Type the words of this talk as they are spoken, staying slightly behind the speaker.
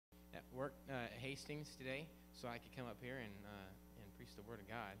Hastings today, so I could come up here and preach the Word of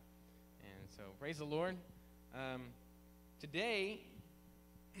God. And so, praise the Lord. Today,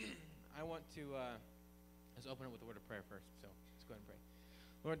 I want to let's open it with a word of prayer first. So let's go ahead and pray.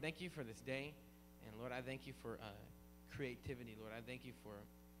 Lord, thank you for this day, and Lord, I thank you for creativity. Lord, I thank you for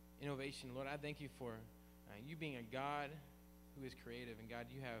innovation. Lord, I thank you for you being a God who is creative, and God,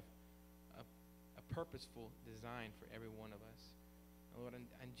 you have a purposeful design for every one of us. And Lord,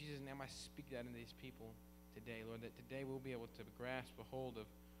 in Jesus' name, I speak that into these people today, Lord, that today we'll be able to grasp a hold of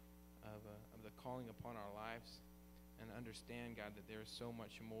the calling upon our lives and understand, God, that there is so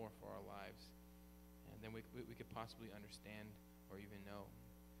much more for our lives than we could possibly understand or even know.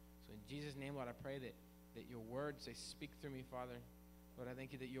 So in Jesus' name, Lord, I pray that your words, they speak through me, Father. Lord, I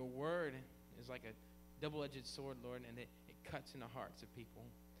thank you that your word is like a double-edged sword, Lord, and that it cuts in the hearts of people.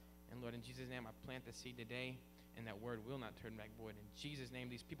 And Lord, in Jesus' name, I plant the seed today, and that word will not turn back void. In Jesus' name,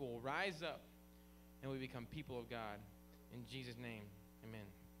 these people will rise up, and we become people of God. In Jesus' name, amen.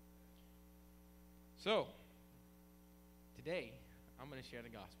 So, today, I'm going to share the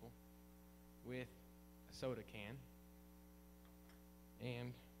gospel with a soda can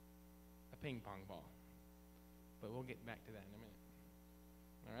and a ping pong ball. But we'll get back to that in a minute.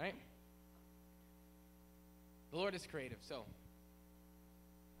 All right? The Lord is creative. So,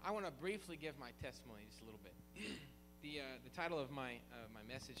 I want to briefly give my testimony just a little bit. The title of my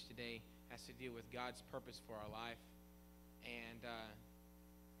message today has to deal with God's purpose for our life, and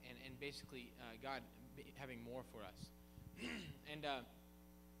basically God having more for us. And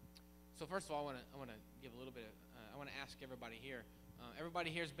so first of all, I want to give a little bit of I want to ask everybody here. Everybody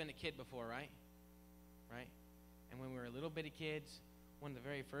here has been a kid before, right? Right? And when we were little bitty kids, one of the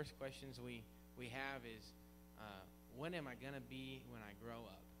very first questions we have is, when am I going to be when I grow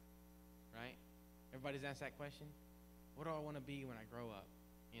up? Right? Everybody's asked that question. What do I want to be when I grow up?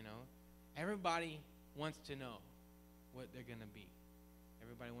 You know, everybody wants to know what they're going to be.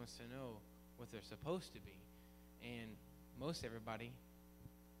 Everybody wants to know what they're supposed to be. And most everybody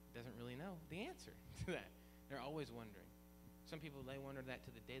doesn't really know the answer to that. They're always wondering. Some people, they wonder that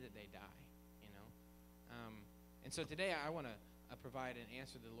to the day that they die, you know. And so today I want to provide an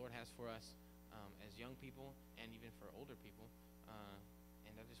answer the Lord has for us as young people and even for older people.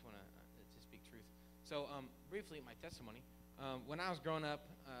 And I just want to speak truth. So briefly, my testimony. When I was growing up,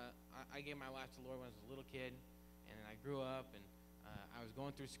 I gave my life to the Lord when I was a little kid. And then I grew up, and I was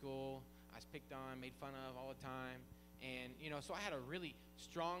going through school. I was picked on, made fun of all the time. And, you know, so I had a really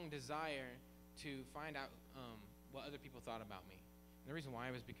strong desire to find out what other people thought about me. And the reason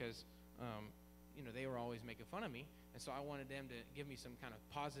why was because, you know, they were always making fun of me. And so I wanted them to give me some kind of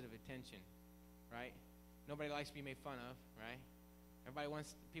positive attention, right? Nobody likes to be made fun of, right? Everybody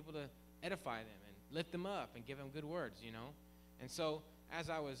wants people to edify them and lift them up and give them good words, you know? And so as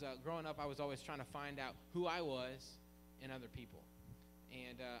I was growing up, I was always trying to find out who I was in other people.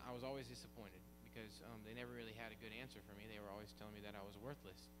 And I was always disappointed because they never really had a good answer for me. They were always telling me that I was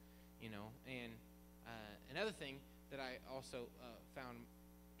worthless, you know? And another thing that I also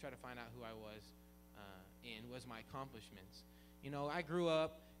tried to find out who I was in was my accomplishments. You know, I grew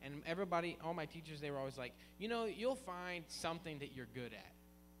up, and everybody, all my teachers, they were always like, you know, you'll find something that you're good at.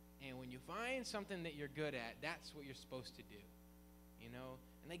 And when you find something that you're good at, that's what you're supposed to do, you know?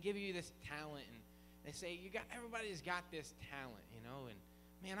 And they give you this talent, and they say, everybody's got this talent, you know? And,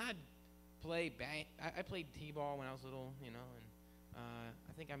 man, I played t-ball when I was little, you know, and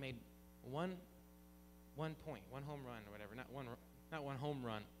I think I made one point, one home run or whatever. Not one home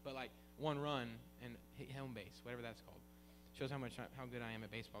run, but like one run and hit home base, whatever that's called. Shows how good I am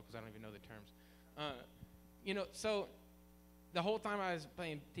at baseball because I don't even know the terms. You know, so the whole time I was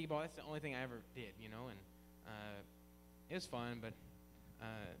playing t-ball, that's the only thing I ever did, you know, and it was fun. But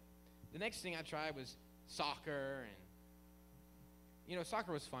the next thing I tried was soccer, and you know,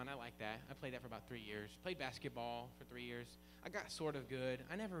 soccer was fun. I liked that. I played that for about 3 years. Played basketball for 3 years. I got sort of good.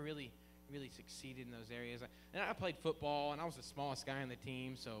 I never really succeeded in those areas. And I played football, and I was the smallest guy on the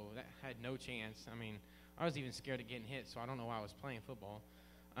team, so that had no chance. I mean, I was even scared of getting hit, so I don't know why I was playing football.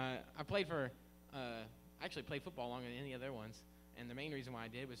 I actually played football longer than any other ones, and the main reason why I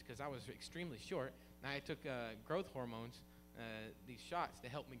did was because I was extremely short, and I took growth hormones, these shots to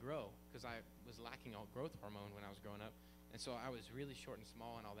help me grow, because I was lacking all growth hormone when I was growing up. And so I was really short and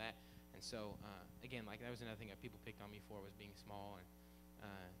small and all that. And so, again, like that was another thing that people picked on me for, was being small. And,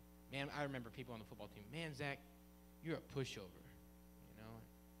 man, I remember people on the football team, man, Zach, you're a pushover, you know.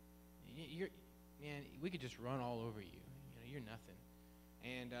 Man, we could just run all over you. You know, you're nothing.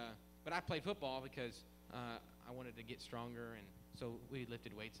 And but I played football because I wanted to get stronger. And so we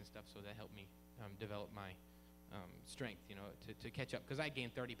lifted weights and stuff, so that helped me develop my strength, to catch up. Because I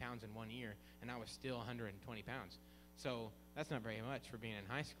gained 30 pounds in 1 year, and I was still 120 pounds. So that's not very much for being in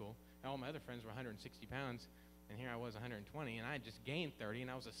high school. All my other friends were 160 pounds, and here I was 120, and I had just gained 30,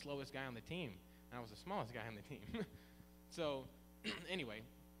 and I was the slowest guy on the team, and I was the smallest guy on the team. So anyway,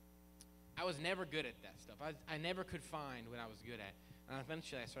 I was never good at that stuff. I never could find what I was good at. And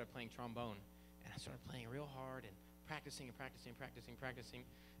eventually I started playing trombone, and I started playing real hard and practicing.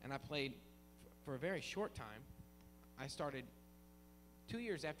 And I played for a very short time. I started 2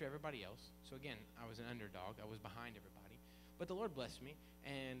 years after everybody else. So again, I was an underdog. I was behind everybody. But the Lord blessed me,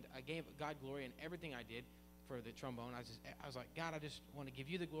 and I gave God glory in everything I did for the trombone. I was like, God, I just want to give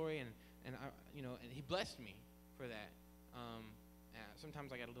you the glory, and He blessed me for that.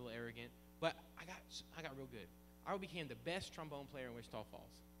 Sometimes I got a little arrogant, but I got real good. I became the best trombone player in Wichita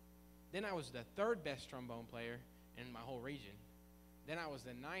Falls. Then I was the third best trombone player in my whole region. Then I was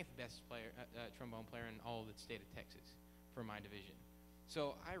the ninth best trombone player in all of the state of Texas for my division.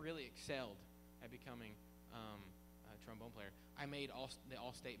 So I really excelled at becoming a trombone player. I made the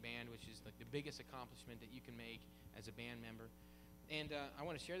All-State Band, which is like the biggest accomplishment that you can make as a band member. And I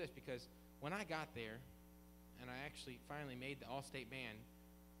want to share this because when I got there, and I actually finally made the All-State Band,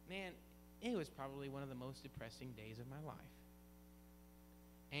 man, it was probably one of the most depressing days of my life.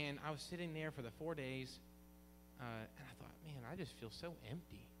 And I was sitting there for the 4 days, and I thought, man, I just feel so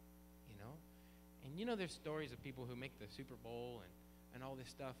empty, And there's stories of people who make the Super Bowl and all this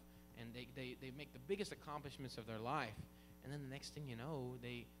stuff, and they make the biggest accomplishments of their life, and then the next thing you know,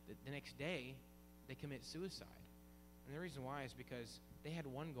 the next day, they commit suicide. And the reason why is because they had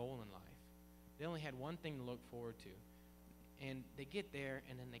one goal in life. They only had one thing to look forward to. And they get there,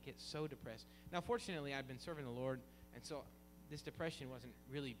 and then they get so depressed. Now, fortunately, I've been serving the Lord, and so this depression wasn't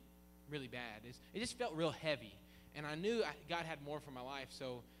really, really bad. It just felt real heavy. And I knew God had more for my life,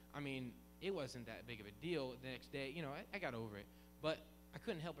 so, it wasn't that big of a deal the next day. I got over it. But I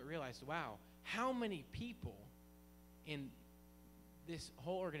couldn't help but realize, wow, how many people in this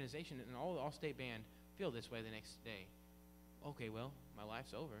whole organization and all the All-State Band feel this way the next day. Okay, well, my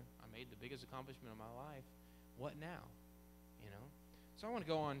life's over. I made the biggest accomplishment of my life. What now? So I want to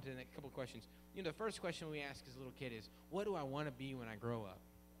go on to the next couple of questions. The first question we ask as a little kid is, what do I want to be when I grow up?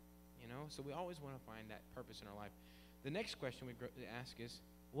 So we always want to find that purpose in our life. The next question we ask is,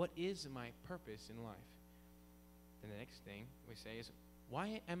 what is my purpose in life? The next thing we say is,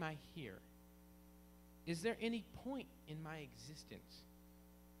 why am I here? Is there any point in my existence?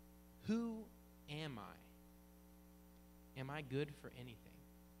 Who am I? Am I good for anything?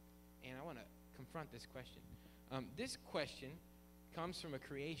 And I want to confront this question. This question comes from a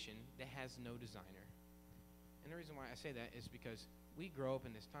creation that has no designer. And the reason why I say that is because we grow up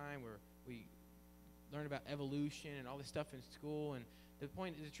in this time where we learn about evolution and all this stuff in school, and the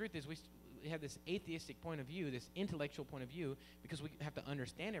truth is we have this atheistic point of view, this intellectual point of view, because we have to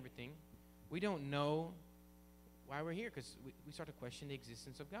understand everything. We don't know why we're here because we start to question the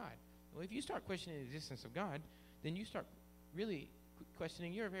existence of God. Well, if you start questioning the existence of God, then you start really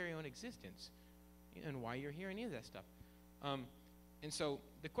questioning your very own existence and why you're here, any of that stuff. And so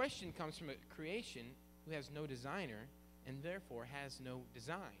the question comes from a creation who has no designer and therefore has no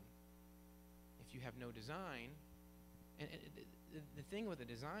design. If you have no design, and the thing with a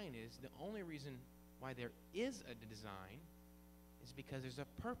design is the only reason why there is a design is because there's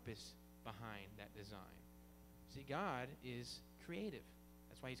a purpose behind that design. See, God is creative.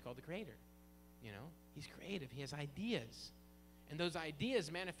 That's why he's called the creator. He's creative. He has ideas. And those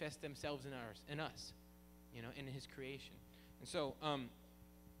ideas manifest themselves in us, in his creation. And so,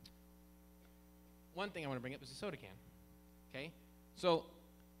 one thing I want to bring up is the soda can. Okay? So,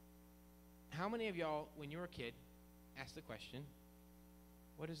 how many of y'all, when you were a kid, asked the question,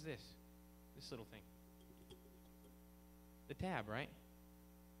 what is this? This little thing. The tab, right?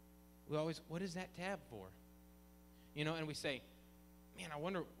 What is that tab for? And we say, man, I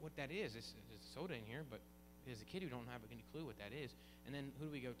wonder what that is. There's soda in here, but there's a kid who don't have any clue what that is. And then who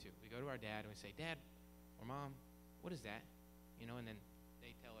do we go to? We go to our dad and we say, Dad or Mom, what is that? And then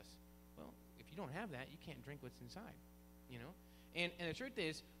they tell us, well, if you don't have that, you can't drink what's inside. And the truth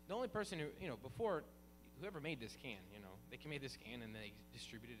is, the only person who, before, whoever made this can, they made this can and they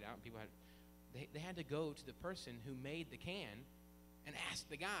distributed it out. And people they had to go to the person who made the can and ask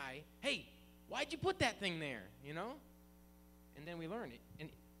the guy, hey, why'd you put that thing there? And then we learn it. And,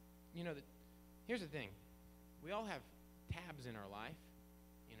 here's the thing. We all have tabs in our life,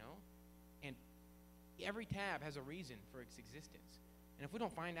 and every tab has a reason for its existence. And if we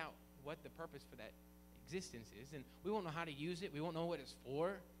don't find out what the purpose for that existence is, then we won't know how to use it. We won't know what it's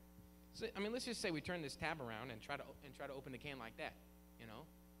for. So, let's just say we turn this tab around and try to open the can like that, You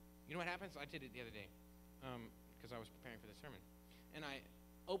know what happens? I did it the other day. because I was preparing for the sermon. And I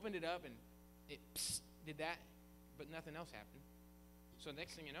opened it up, and it did that, but nothing else happened. So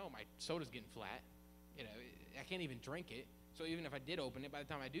next thing you know, my soda's getting flat. You know, I can't even drink it. So even if I did open it, by the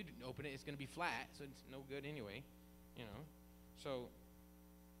time I do open it, it's going to be flat, so it's no good anyway, you know. So,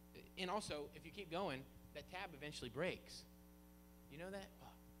 and also, if you keep going, that tab eventually breaks. You know that? Oh.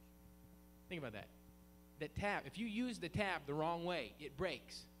 Think about that. That tab, if you use the tab the wrong way, it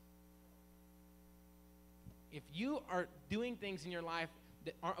breaks. If you are doing things in your life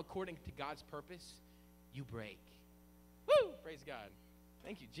that aren't according to God's purpose, you break. Woo! Praise God.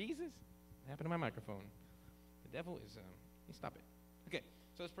 Thank you, Jesus. What happened to my microphone? The devil is, stop it. Okay,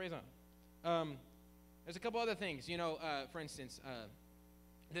 so let's praise on. There's a couple other things, you know, for instance,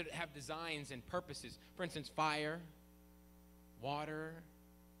 that have designs and purposes. For instance, fire, water.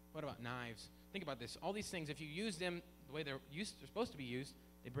 What about knives? Think about this. All these things, if you use them the way they're supposed to be used,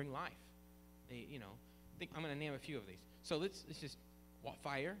 they bring life. They, you know, I'm going to name a few of these. So let's just,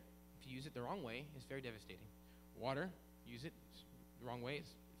 fire, if you use it the wrong way, is very devastating. Water, use it the wrong way, it's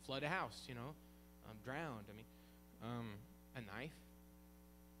flood a house, you know, drowned. I mean, a knife,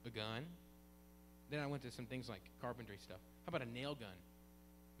 a gun. Then I went to some things like carpentry stuff. How about a nail gun?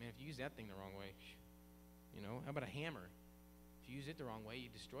 Man, if you use that thing the wrong way, you know. How about a hammer? If you use it the wrong way, you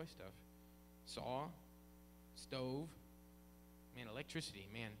destroy stuff. Saw, stove. Man, electricity.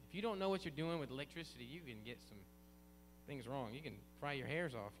 Man, if you don't know what you're doing with electricity, you can get some things wrong. You can fry your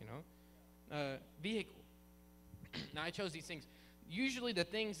hairs off, you know. Vehicle. Now, I chose these things. Usually the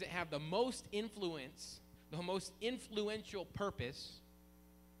things that have the most influence, the most influential purpose,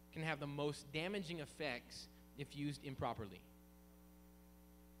 can have the most damaging effects if used improperly.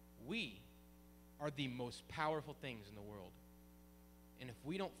 We are the most powerful things in the world. And if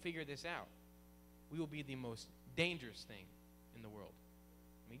we don't figure this out, we will be the most dangerous thing in the world.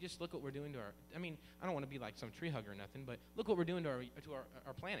 I mean, just look what we're doing to our, I don't want to be like some tree hugger or nothing, but look what we're doing to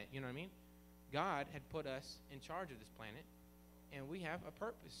our planet, you know what I mean? God had put us in charge of this planet, and we have a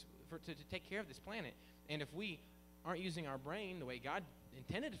purpose to take care of this planet. And if we aren't using our brain the way God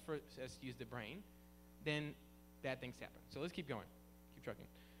intended for us to use the brain, then bad things happen. So let's keep going. Keep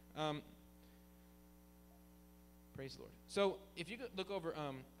trucking. Praise the Lord. So if you look over,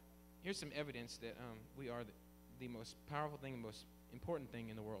 here's some evidence that we are the most powerful thing, the most important thing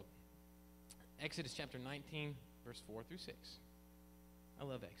in the world. Exodus chapter 19, verse 4 through 6. I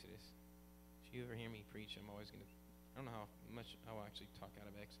love Exodus. If you ever hear me preach, I'm always going to, I don't know how much I'll actually talk out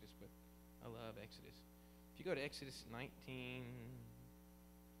of Exodus, but I love Exodus. If you go to Exodus 19,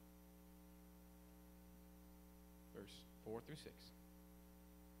 verse 4 through 6,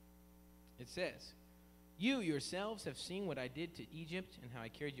 it says, "You yourselves have seen what I did to Egypt and how I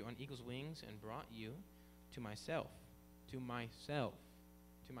carried you on eagle's wings and brought you to myself." To myself.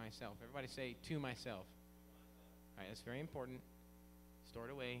 To myself. Everybody say, to myself. All right, that's very important. Store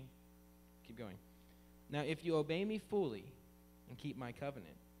it away. Keep going. "Now, if you obey me fully and keep my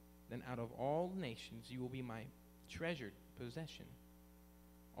covenant, then out of all nations you will be my treasured possession.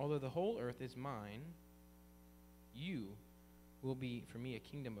 Although the whole earth is mine, you will be for me a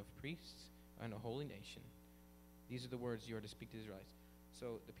kingdom of priests and a holy nation. These are the words you are to speak to the Israelites."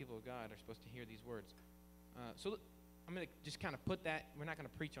 So the people of God are supposed to hear these words. So I'm going to just kind of put that. We're not going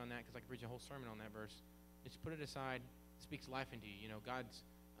to preach on that because I could preach a whole sermon on that verse. Just put it aside. It speaks life into you. You know, God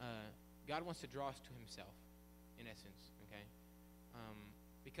wants to draw us to himself, in essence, okay?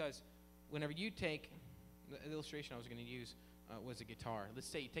 Because whenever you take, the illustration I was going to use was a guitar. Let's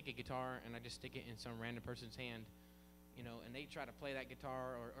say you take a guitar and I just stick it in some random person's hand, you know, and they try to play that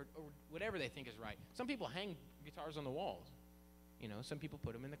guitar or whatever they think is right. Some people hang guitars on the walls. You know, some people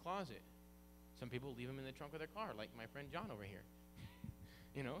put them in the closet. Some people leave them in the trunk of their car, like my friend John over here.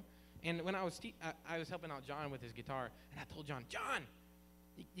 You know? And when I was helping out John with his guitar, and I told John,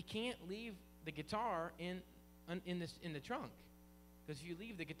 you can't leave the guitar in the trunk. Because if you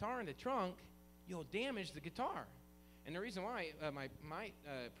leave the guitar in the trunk, you'll damage the guitar. And the reason why, my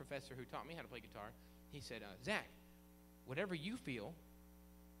professor who taught me how to play guitar, he said, "Zach, whatever you feel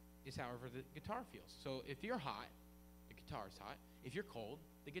is however the guitar feels. So if you're hot, the guitar's hot. If you're cold,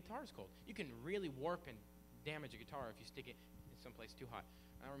 the guitar's cold. You can really warp and damage a guitar if you stick it in someplace too hot."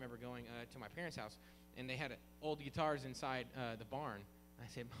 I remember going to my parents' house, and they had old guitars inside the barn. I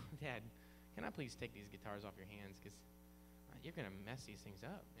said, "Dad, can I please take these guitars off your hands? Because you're going to mess these things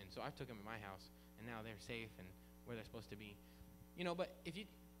up." And so I took them in my house, and now they're safe and where they're supposed to be. You know, but if you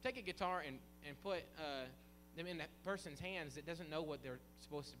take a guitar and put them in that person's hands that doesn't know what they're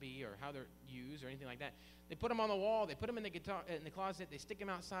supposed to be or how they're used or anything like that, they put them on the wall, they put them in the closet, they stick them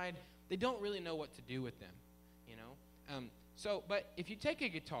outside. They don't really know what to do with them, you know. But if you take a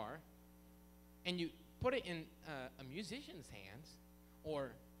guitar and you put it in a musician's hands,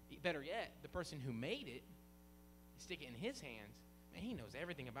 or better yet, the person who made it, stick it in his hands, man, he knows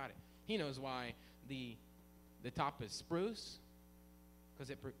everything about it. He knows why the top is spruce, because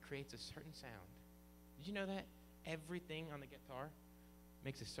it creates a certain sound. Did you know that? Everything on the guitar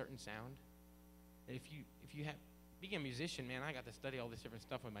makes a certain sound. And if you have, being a musician, man, I got to study all this different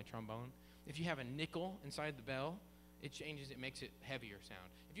stuff with my trombone. If you have a nickel inside the bell, it changes, it makes it heavier sound.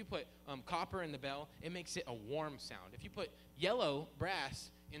 If you put copper in the bell, it makes it a warm sound. If you put yellow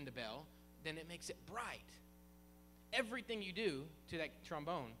brass in the bell, then it makes it bright. Everything you do to that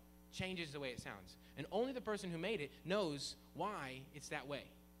trombone changes the way it sounds. And only the person who made it knows why it's that way.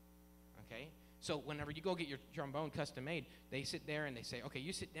 Okay? So whenever you go get your trombone custom made, they sit there and they say, okay,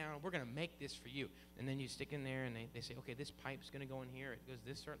 you sit down, we're going to make this for you. And then you stick in there and they say, okay, this pipe's going to go in here. It goes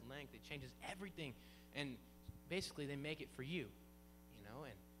this certain length. It changes everything. And basically they make it for you, you know,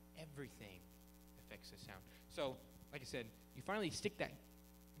 and everything affects the sound. So, like I said, you finally stick that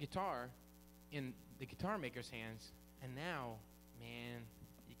guitar in the guitar maker's hands, and now, man,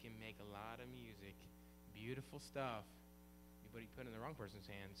 you can make a lot of music, beautiful stuff. But you put it in the wrong person's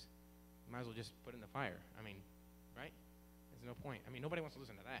hands, you might as well just put it in the fire. I mean, right? There's no point. I mean, nobody wants to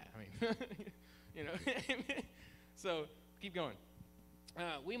listen to that. I mean, you know. So keep going.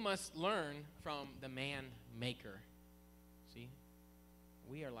 We must learn from the man maker. See,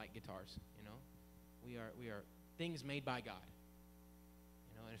 we are like guitars. You know, we are things made by God.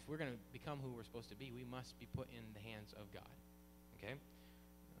 You know, and if we're going to become who we're supposed to be, we must be put in the hands of God. Okay?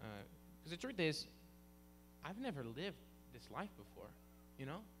 Because the truth is, I've never lived this life before. You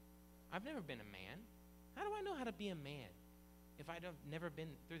know, I've never been a man. How do I know how to be a man if I've never been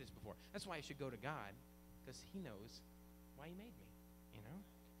through this before? That's why I should go to God, because He knows why He made me. You know,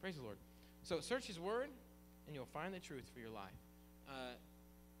 praise the Lord. So search His Word, and you'll find the truth for your life.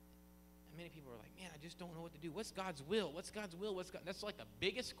 Many people are like, man, I just don't know what to do. What's God's will? What's God's will? What's God? That's like the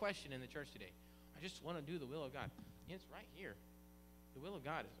biggest question in the church today. I just want to do the will of God. It's right here. The will of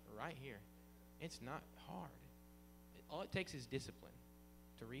God is right here. It's not hard. All it takes is discipline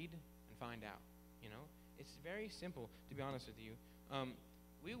to read and find out. You know, it's very simple, to be honest with you.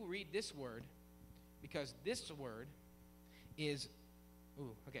 We will read this word because this word is,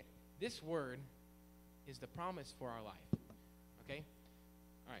 this word is the promise for our life. Okay?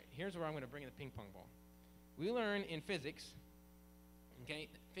 All right, here's where I'm going to bring in the ping pong ball. We learn in physics, okay,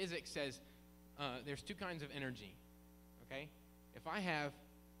 physics says there's two kinds of energy, okay? If I have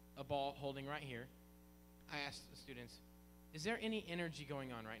a ball holding right here, I ask the students, is there any energy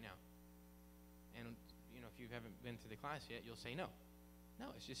going on right now? And, you know, if you haven't been to the class yet, you'll say no. No,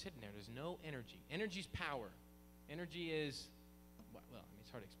 it's just sitting there. There's no energy. Energy's power. Energy is, well, I mean,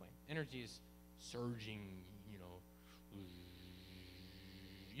 it's hard to explain. Energy is surging,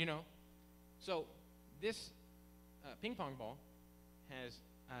 you know. So this ping pong ball has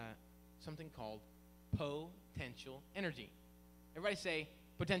something called potential energy. Everybody say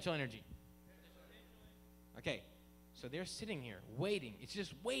potential energy. Okay, so they're sitting here waiting. It's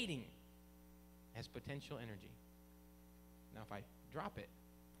just waiting as potential energy. Now if I drop it,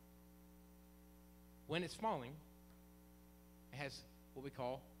 when it's falling, it has what we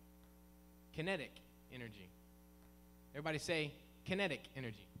call kinetic energy. Everybody say kinetic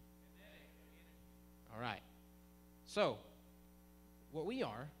energy. All right. So, what we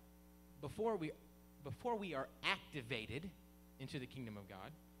are, before we are activated into the kingdom of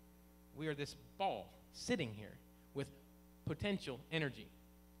God, we are this ball sitting here with potential energy.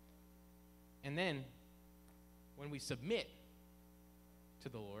 And then, when we submit to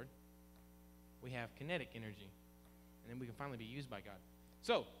the Lord, we have kinetic energy. And then we can finally be used by God.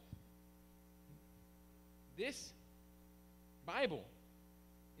 So, this Bible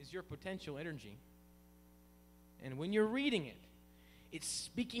is your potential energy. And when you're reading it, it's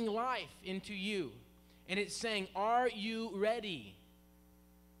speaking life into you. And it's saying, are you ready?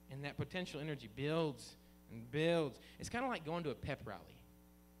 And that potential energy builds and builds. It's kind of like going to a pep rally,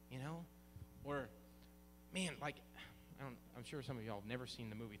 you know? Or, man, like, I'm sure some of y'all have never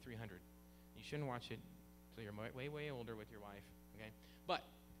seen the movie 300. You shouldn't watch it until you're way, way older with your wife, okay? But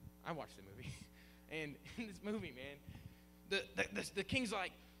I watched the movie. And in this movie, man, the king's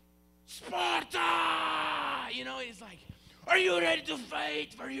like, Sparta! You know, he's like, are you ready to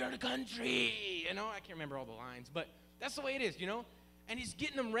fight for your country? You know, I can't remember all the lines, but that's the way it is, you know? And he's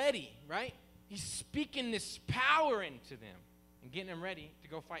getting them ready, right? He's speaking this power into them and getting them ready to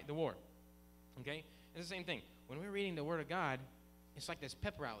go fight the war, okay? It's the same thing. When we're reading the Word of God, it's like this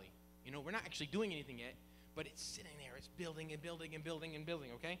pep rally. You know, we're not actually doing anything yet, but it's sitting there. It's building and building and building and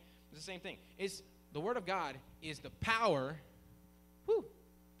building, okay? It's the same thing. The Word of God is the power,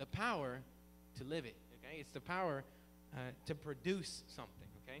 the power to live it, Okay, it's the power to produce something.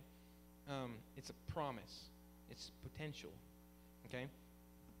 Okay, it's a promise. It's potential. Okay,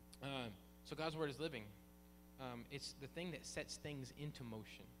 so God's word is living. It's the thing that sets things into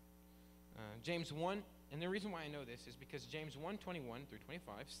motion. James 1, and the reason why I know this is because James 1:21 through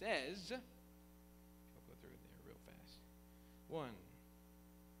 25 says, I'll go through there real fast. 1.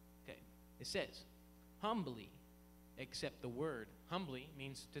 Okay, it says, humbly accept the word. Humbly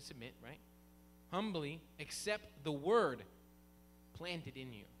means to submit, right? Humbly accept the word planted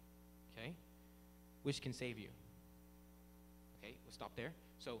in you, okay, which can save you. Okay, we'll stop there.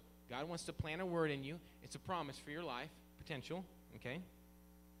 So God wants to plant a word in you. It's a promise for your life, potential, okay?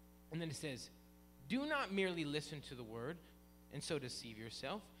 And then it says, do not merely listen to the word and so deceive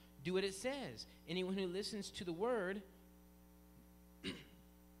yourself. Do what it says. Anyone who listens to the word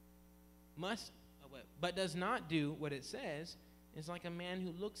but does not do what it says is like a man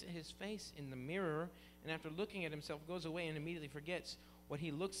who looks at his face in the mirror and after looking at himself goes away and immediately forgets what he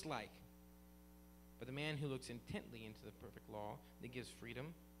looks like. But the man who looks intently into the perfect law that gives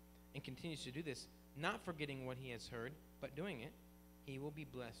freedom and continues to do this, not forgetting what he has heard, but doing it, he will be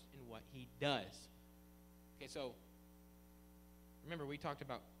blessed in what he does. Okay, so remember we talked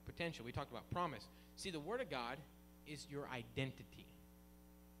about potential. We talked about promise. See, the Word of God is your identity.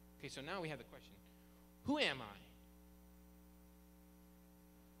 Okay, so now we have the question, who am I?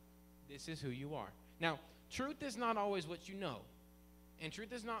 This is who you are. Now, truth is not always what you know, and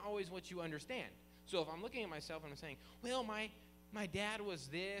truth is not always what you understand. So if I'm looking at myself and I'm saying, well, my dad was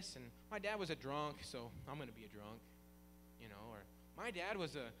this, and my dad was a drunk, so I'm going to be a drunk, you know, or my dad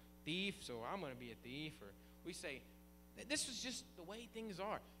was a thief, so I'm going to be a thief, or we say, this is just the way things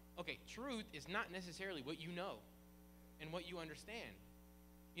are. Okay, truth is not necessarily what you know and what you understand.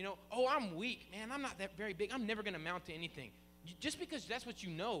 You know, oh, I'm weak, man, I'm not that very big, I'm never going to amount to anything. Just because that's what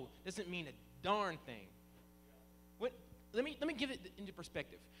you know doesn't mean a darn thing. Let me give it into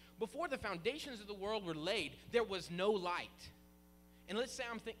perspective. Before the foundations of the world were laid, there was no light. And let's say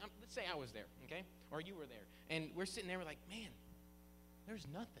I was there, okay, or you were there, and we're sitting there, we're like, man, there's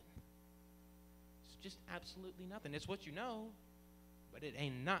nothing. It's just absolutely nothing. It's what you know, but it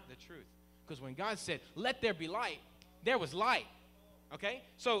ain't not the truth. Because when God said, "Let there be light," there was light. Okay,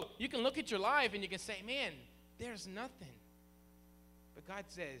 so you can look at your life and you can say, man, there's nothing. But God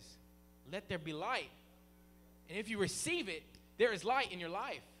says, "Let there be light." And if you receive it, there is light in your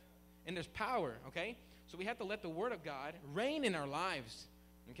life. And there's power, okay? So we have to let the Word of God reign in our lives,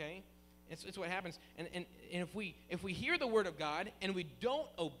 okay? It's what happens. And if we hear the Word of God and we don't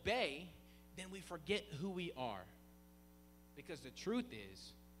obey, then we forget who we are. Because the truth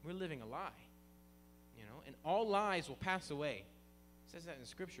is, we're living a lie, you know? And all lies will pass away. It says that in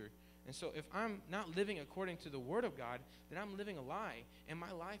Scripture. And so if I'm not living according to the Word of God, then I'm living a lie, and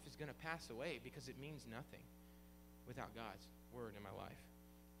my life is going to pass away because it means nothing without God's Word in my life.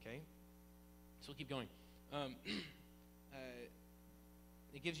 Okay? So we'll keep going.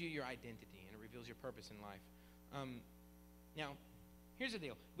 It gives you your identity, and it reveals your purpose in life. Now, here's the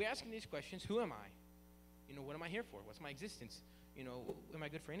deal. We're asking these questions, who am I? You know, what am I here for? What's my existence? You know, am I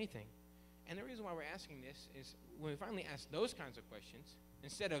good for anything? And the reason why we're asking this is when we finally ask those kinds of questions,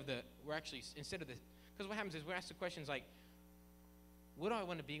 because what happens is we ask the questions like, what do I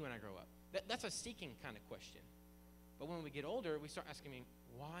want to be when I grow up? That's a seeking kind of question. But when we get older, we start asking,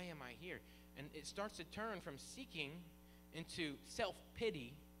 why am I here? And it starts to turn from seeking into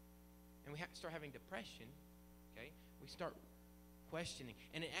self-pity, and we start having depression, okay? We start questioning,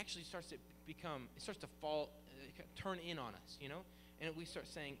 and it actually starts to turn in on us, you know? And we start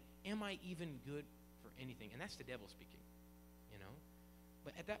saying, am I even good for anything? And that's the devil speaking, you know?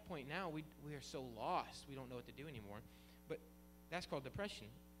 But at that point now, we are so lost, we don't know what to do anymore. But that's called depression.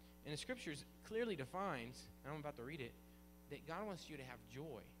 And the Scriptures clearly defines, and I'm about to read it, that God wants you to have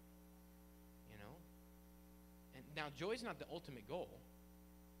joy, you know? And now, joy is not the ultimate goal.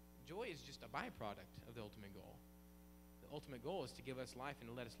 Joy is just a byproduct of the ultimate goal. The ultimate goal is to give us life and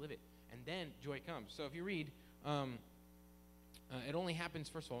to let us live it. And then joy comes. So if you read, it only happens,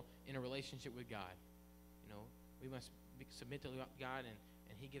 first of all, in a relationship with God. You know, we must submit to God,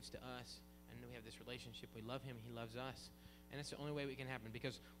 and He gives to us, and we have this relationship. We love Him, He loves us. And it's the only way we can happen,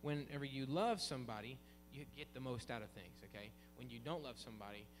 because whenever you love somebody, you get the most out of things, okay? When you don't love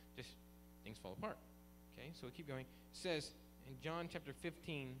somebody, just things fall apart, okay? So we keep going. It says in John chapter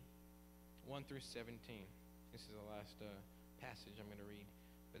 15, 1 through 17. This is the last passage I'm going to read,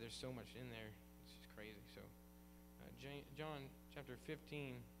 but there's so much in there. It's just crazy. So John chapter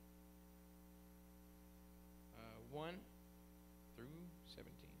 15, 1 through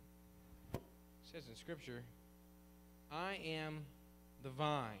 17. It says in Scripture, I am the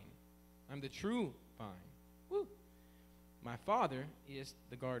vine. I'm the true vine. Woo! My Father is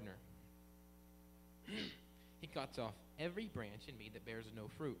the gardener. He cuts off every branch in me that bears no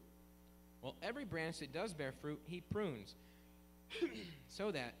fruit. Well, every branch that does bear fruit, he prunes,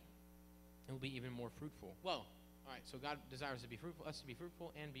 so that it will be even more fruitful. Well, all right, so God desires to be fruitful, us to be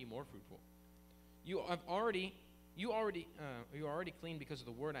fruitful and be more fruitful. You are already clean because of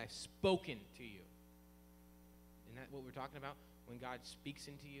the word I've spoken to you. Isn't that what we're talking about? When God speaks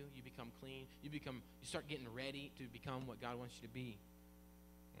into you, you become clean. You start getting ready to become what God wants you to be.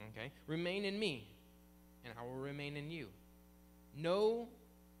 Okay? Remain in me, and I will remain in you. No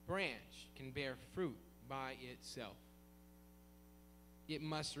branch can bear fruit by itself. It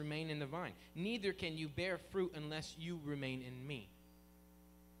must remain in the vine. Neither can you bear fruit unless you remain in me.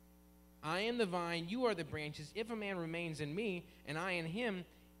 I am the vine, you are the branches. If a man remains in me, and I in him,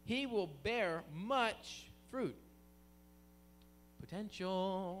 he will bear much fruit.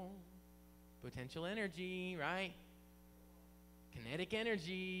 Potential energy, right? Kinetic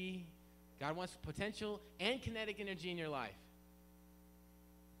energy. God wants potential and kinetic energy in your life.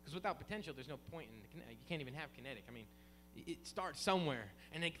 Because without potential, there's no point in you can't even have kinetic. I mean, it starts somewhere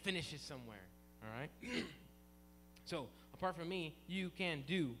and it finishes somewhere. All right? So, apart from me, you can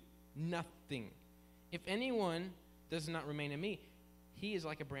do nothing. If anyone does not remain in me, he is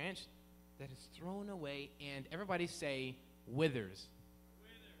like a branch that is thrown away and everybody say withers.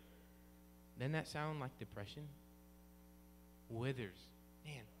 Doesn't that sound like depression? Withers.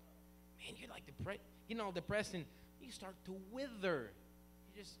 Man, you're like getting all depressed and you start to wither.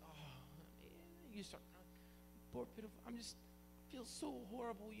 You just, you start, poor pitiful. I feel so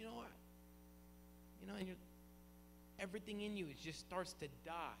horrible, and everything in you just starts to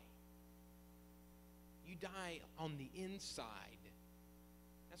die. You die on the inside.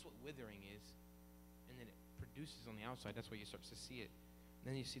 That's what withering is. And then it produces on the outside. That's why you start to see it.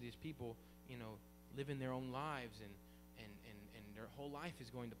 And then you see these people, living their own lives and their whole life is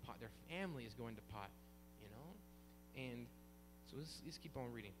going to pot. Their family is going to pot, And so let's keep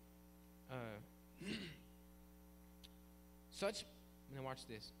on reading. Now watch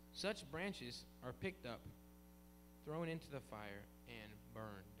this. Such branches are picked up, thrown into the fire, and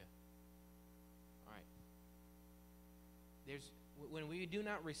burned. All right. When we do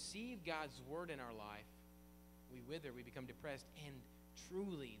not receive God's word in our life, we wither, we become depressed, and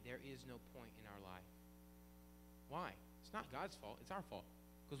truly there is no point in our life. Why? It's not God's fault. It's our fault.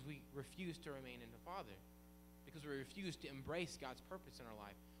 Because we refuse to remain in the Father. Because we refuse to embrace God's purpose in our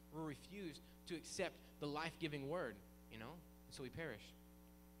life. We refuse to accept the life-giving word, and so we perish.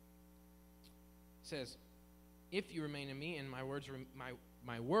 It says, if you remain in me and my words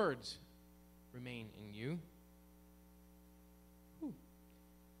remain in you,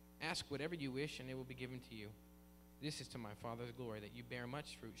 ask whatever you wish and it will be given to you. This is to my Father's glory, that you bear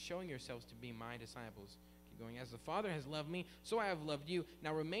much fruit, showing yourselves to be my disciples. Keep going. As the Father has loved me, so I have loved you.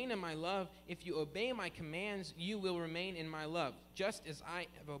 Now remain in my love. If you obey my commands, you will remain in my love, just as I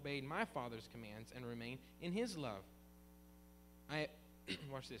have obeyed my Father's commands and remain in his love.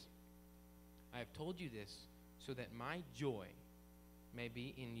 Watch this. I have told you this so that my joy may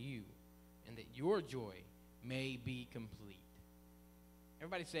be in you and that your joy may be complete.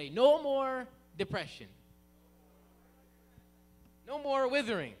 Everybody say, no more depression. No more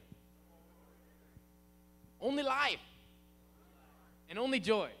withering. Only life. And only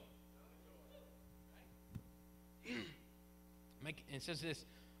joy. It says this.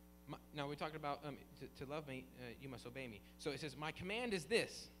 Now we're talking about to love me, you must obey me. So it says, my command is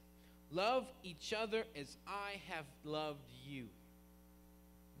this. Love each other as I have loved you.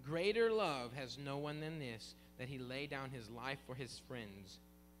 Greater love has no one than this, that he lay down his life for his friends.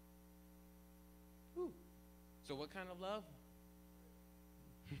 Whew. So what kind of love?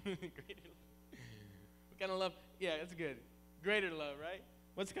 Greater love. What kind of love? Yeah, that's good. Greater love, right?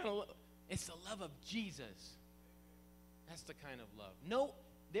 What's kind of love? It's the love of Jesus. That's the kind of love.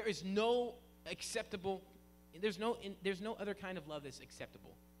 There is no acceptable. There's no other kind of love that's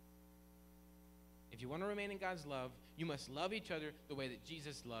acceptable. If you want to remain in God's love, you must love each other the way that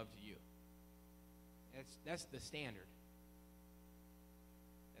Jesus loved you. That's the standard.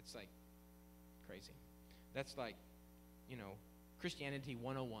 That's like crazy. That's like, Christianity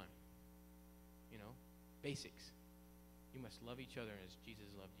 101. Basics. You must love each other as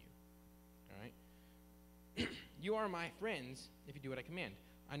Jesus loved you. All right? You are my friends if you do what I command.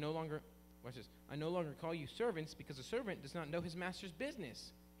 Watch this. I no longer call you servants because a servant does not know his master's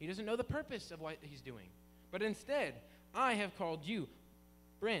business. He doesn't know the purpose of what he's doing. But instead, I have called you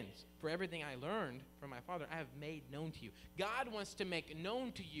friends. For everything I learned from my Father, I have made known to you. God wants to make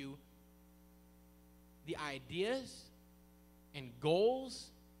known to you the ideas and goals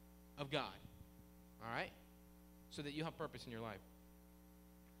of God. All right? So that you have purpose in your life.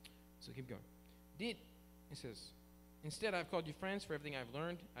 So keep going. It says, instead I've called you friends, for everything I've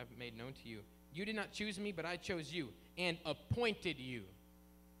learned, I've made known to you. You did not choose me, but I chose you and appointed you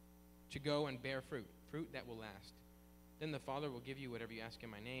to go and bear fruit, fruit that will last. Then the Father will give you whatever you ask in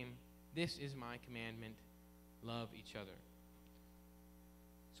my name. This is my commandment. Love each other.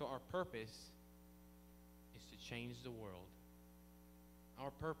 So our purpose is to change the world.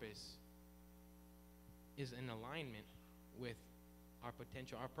 Our purpose is in alignment with our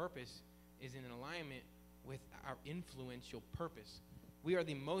potential. Our purpose is in alignment with our influential purpose. We are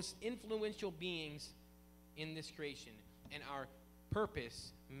the most influential beings in this creation, and our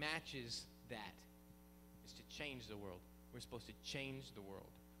purpose matches that. It's to change the world. We're supposed to change the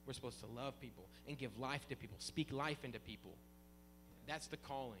world. We're supposed to love people and give life to people, speak life into people. That's the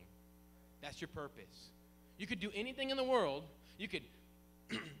calling. That's your purpose. You could do anything in the world. You could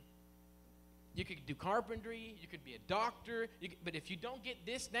you could do carpentry. You could be a doctor. But if you don't get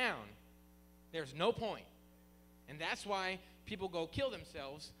this down, there's no point. And that's why people go kill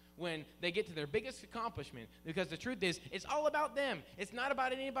themselves when they get to their biggest accomplishment, because the truth is, it's all about them. It's not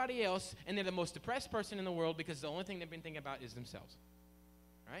about anybody else, and they're the most depressed person in the world because the only thing they've been thinking about is themselves.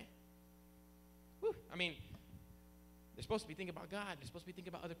 Right? Whew. I mean, they're supposed to be thinking about God. They're supposed to be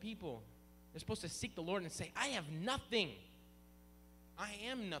thinking about other people. They're supposed to seek the Lord and say, I have nothing. I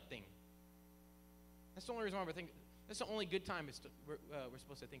am nothing. That's the only reason why we're thinking. That's the only good time we're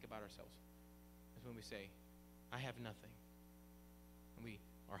supposed to think about ourselves. Is when we say, I have nothing. And we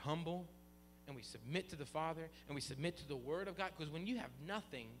are humble, and we submit to the Father, and we submit to the Word of God. Because when you have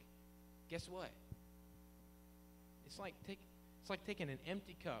nothing, guess what? It's like taking an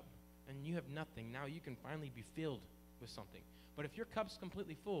empty cup, and you have nothing. Now you can finally be filled with something. But if your cup's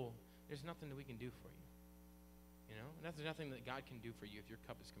completely full, there's nothing that we can do for you. You know? And there's nothing that God can do for you if your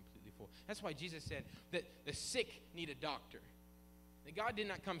cup is completely full. That's why Jesus said that the sick need a doctor. That God did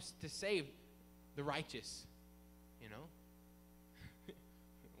not come to save the righteous. You know?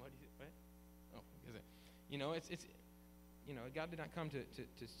 What? Oh, is it? You know, it's you know, God did not come to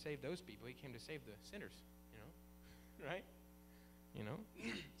save those people. He came to save the sinners. You know? Right? You know?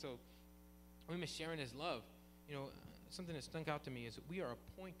 So we must share in his love. You know, something that stunk out to me is that we are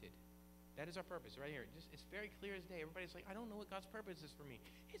appointed. That is our purpose right here. It's very clear as day. Everybody's like, I don't know what God's purpose is for me.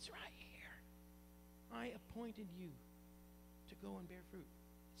 It's right here. I appointed you to go and bear fruit.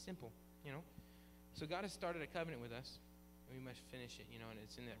 It's simple, you know. So God has started a covenant with us, and we must finish it, you know, and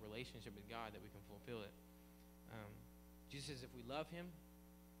it's in that relationship with God that we can fulfill it. Jesus says if we love him,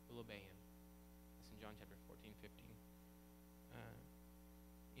 we'll obey him. That's in John chapter 14, 15.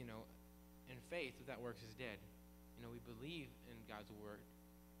 You know, and faith without works is dead. You know, we believe in God's word,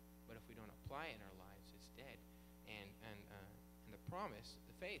 but if we don't apply it in our lives, it's dead. And the promise,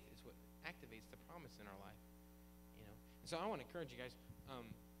 the faith, is what activates the promise in our life. You know, and so I want to encourage you guys.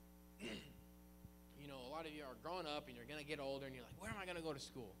 You know, a lot of you are growing up and you're going to get older, and you're like, where am I going to go to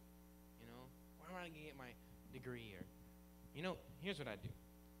school? You know, where am I going to get my degree? Or, you know, here's what I do.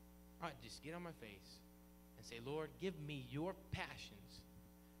 I just get on my face and say, Lord, give me your passions.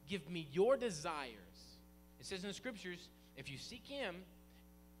 Give me your desires. It says in the scriptures, if you seek him,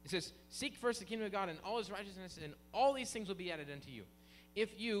 it says, seek first the kingdom of God and all his righteousness, and all these things will be added unto you.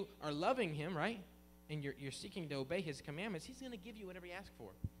 If you are loving him, right, and you're seeking to obey his commandments, he's going to give you whatever you ask for.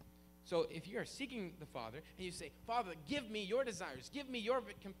 So if you are seeking the Father, and you say, Father, give me your desires, give me your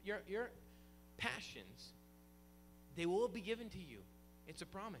passions, they will be given to you. It's a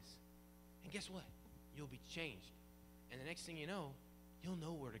promise. And guess what? You'll be changed. And the next thing you know, you'll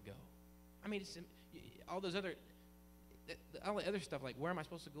know where to go. I mean, it's, all the other stuff, like where am I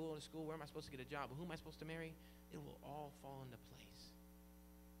supposed to go to school, where am I supposed to get a job, who am I supposed to marry, it will all fall into place.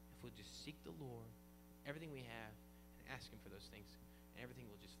 If we'll just seek the Lord, everything we have, and ask him for those things, and everything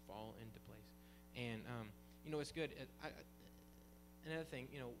will just fall into place. And, you know, it's good. Another thing,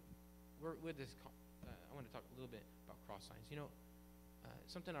 you know, we're with this, I want to talk a little bit about cross signs. You know,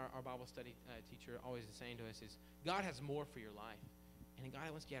 something our Bible study teacher always is saying to us is, God has more for your life. And God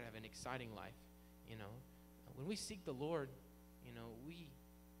wants you to have an exciting life, you know. When we seek the Lord, you know, we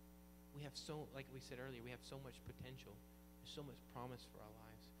have so, like we said earlier, we have so much potential. There's so much promise for our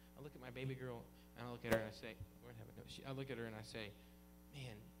lives. I look at my baby girl, and I look at her and I say, I look at her and I say,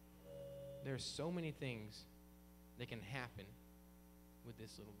 man, there's so many things that can happen with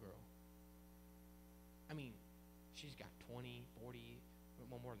this little girl. I mean, she's got 20, 40,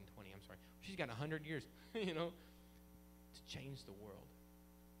 well, more than 20, I'm sorry. She's got 100 years, you know, to change the world,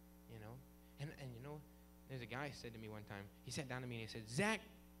 you know. And you know, there's a guy said to me one time, he sat down to me and he said, Zach,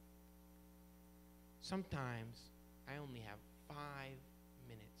 sometimes I only have 5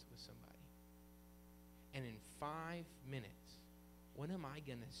 minutes with somebody. And in 5 minutes, what am I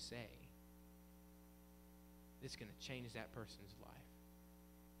going to say that's going to change that person's life?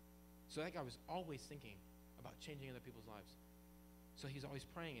 So that guy was always thinking about changing other people's lives. So he's always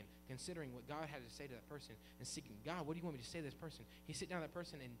praying and considering what God had to say to that person and seeking, God, what do you want me to say to this person? He sit down with that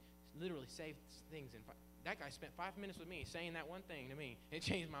person and literally say things. And that guy spent 5 minutes with me saying that one thing to me. It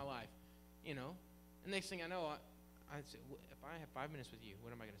changed my life, you know. And next thing I know, I said, if I have 5 minutes with you,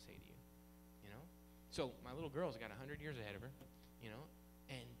 what am I going to say to you? You know. So my little girl's got 100 years ahead of her, you know.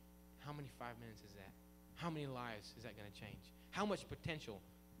 And how many 5 minutes is that? How many lives is that going to change? How much potential,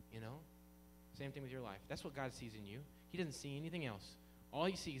 you know? Same thing with your life. That's what God sees in you. He doesn't see anything else. All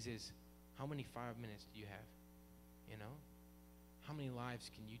he sees is, how many 5 minutes do you have? You know? How many lives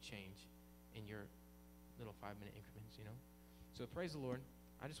can you change in your little 5-minute increments, you know? So praise the Lord.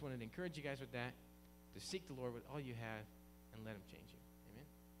 I just wanted to encourage you guys with that, to seek the Lord with all you have and let him change you.